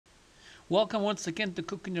Welcome once again to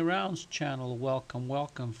Cooking Around's channel.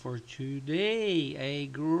 Welcome for today. A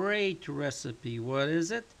great recipe. What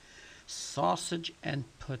is it? Sausage and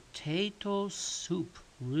potato soup.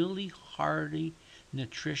 Really hearty,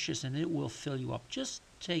 nutritious, and it will fill you up. Just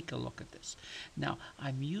take a look at this. Now,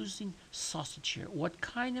 I'm using sausage here. What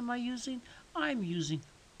kind am I using? I'm using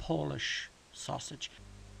Polish sausage.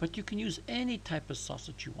 But you can use any type of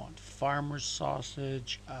sausage you want. Farmer's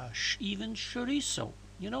sausage, even chorizo.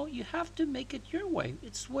 You have to make it your way.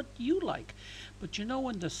 It's what you like. But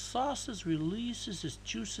when the sausage releases its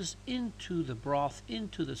juices into the broth,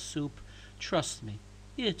 into the soup, trust me,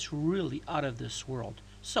 it's really out of this world.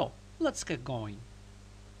 So, let's get going.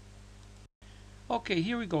 Okay,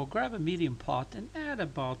 here we go. Grab a medium pot and add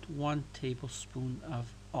about 1 tablespoon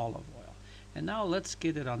of olive oil. And now let's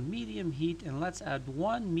get it on medium heat and let's add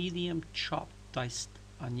 1 medium chopped diced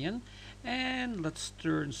onion, and let's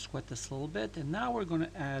stir and sweat this a little bit. And now we're going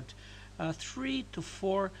to add 3 to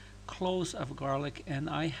 4 cloves of garlic, and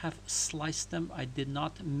I have sliced them. I did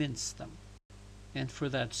not mince them. And for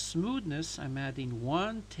that smoothness, I'm adding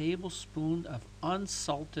 1 tablespoon of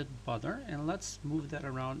unsalted butter, and let's move that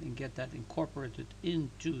around and get that incorporated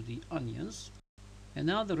into the onions. And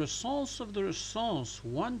now the response of the response,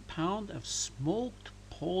 1 pound of smoked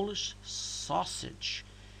Polish sausage.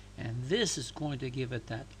 And this is going to give it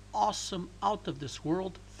that awesome, out of this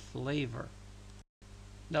world flavor.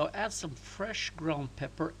 Now add some fresh ground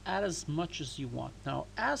pepper, add as much as you want. Now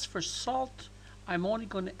as for salt, I'm only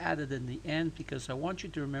going to add it in the end because I want you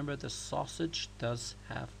to remember the sausage does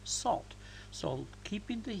have salt. So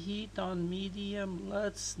keeping the heat on medium,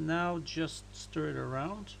 let's now just stir it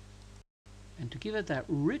around. And to give it that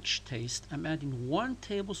rich taste, I'm adding 1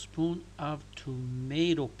 tablespoon of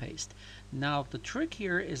tomato paste. Now the trick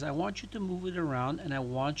here is I want you to move it around and I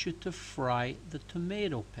want you to fry the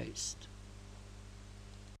tomato paste.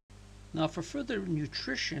 Now for further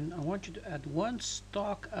nutrition, I want you to add 1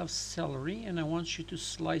 stalk of celery, and I want you to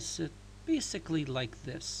slice it basically like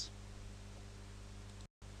this.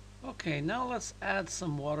 Okay, now let's add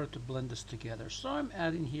some water to blend this together. So I'm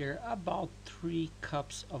adding here about 3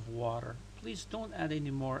 cups of water. Please don't add any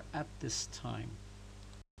more at this time.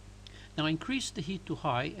 Now increase the heat to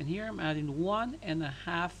high, and here I'm adding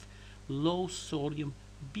 1.5 low sodium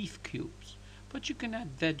beef cubes. But you can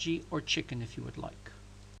add veggie or chicken if you would like.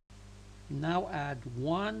 Now add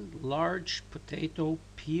 1 large potato,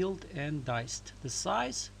 peeled and diced. The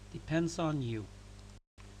size depends on you.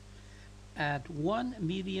 Add 1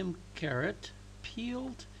 medium carrot,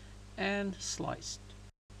 peeled and sliced.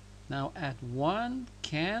 Now add 1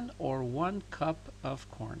 can or 1 cup of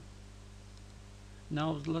corn.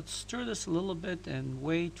 Now let's stir this a little bit and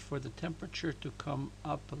wait for the temperature to come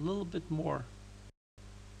up a little bit more.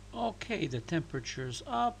 Okay, the temperature's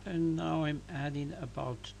up, and now I'm adding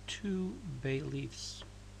about 2 bay leaves.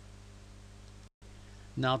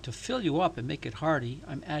 Now to fill you up and make it hearty,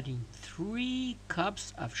 I'm adding 3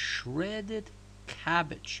 cups of shredded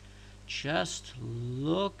cabbage. Just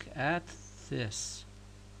look at this.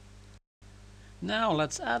 Now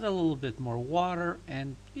let's add a little bit more water,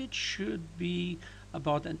 and it should be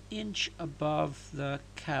about 1 inch above the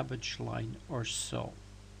cabbage line or so.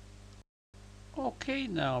 Okay,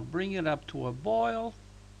 now bring it up to a boil,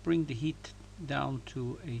 bring the heat down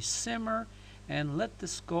to a simmer, and let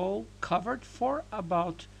this go covered for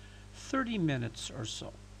about 30 minutes or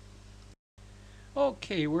so.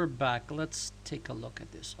 Okay, we're back. Let's take a look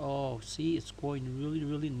at this. Oh, see, it's going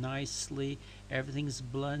really nicely. Everything's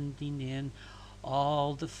blending in.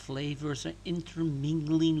 All the flavors are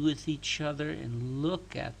intermingling with each other, and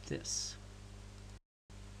look at this.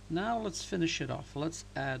 Now let's finish it off. Let's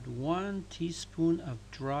add 1 teaspoon of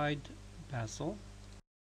dried basil.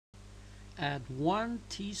 Add 1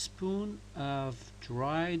 teaspoon of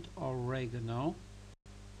dried oregano.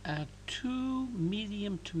 Add 2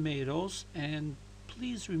 medium tomatoes, and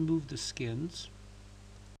please remove the skins.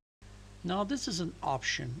 Now this is an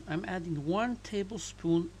option. I'm adding 1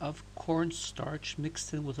 tablespoon of cornstarch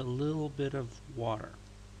mixed in with a little bit of water.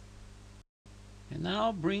 And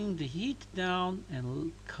now bring the heat down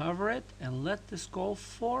and cover it and let this go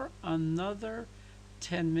for another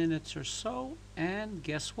 10 minutes or so, and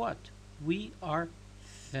guess what? We are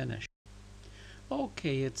finished.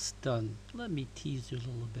 Okay, it's done. Let me tease you a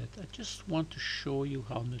little bit. I just want to show you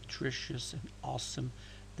how nutritious and awesome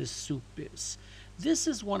this soup is. This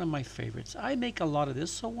is one of my favorites. I make a lot of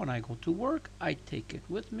this, so when I go to work, I take it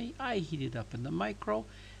with me. I heat it up in the micro,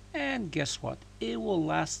 and guess what? It will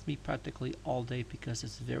last me practically all day because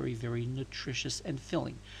it's very nutritious and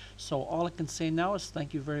filling. So all I can say now is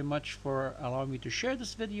thank you very much for allowing me to share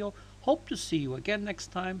this video. Hope to see you again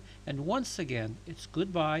next time. And once again, it's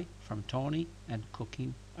goodbye from Tony and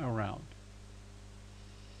Cooking Around.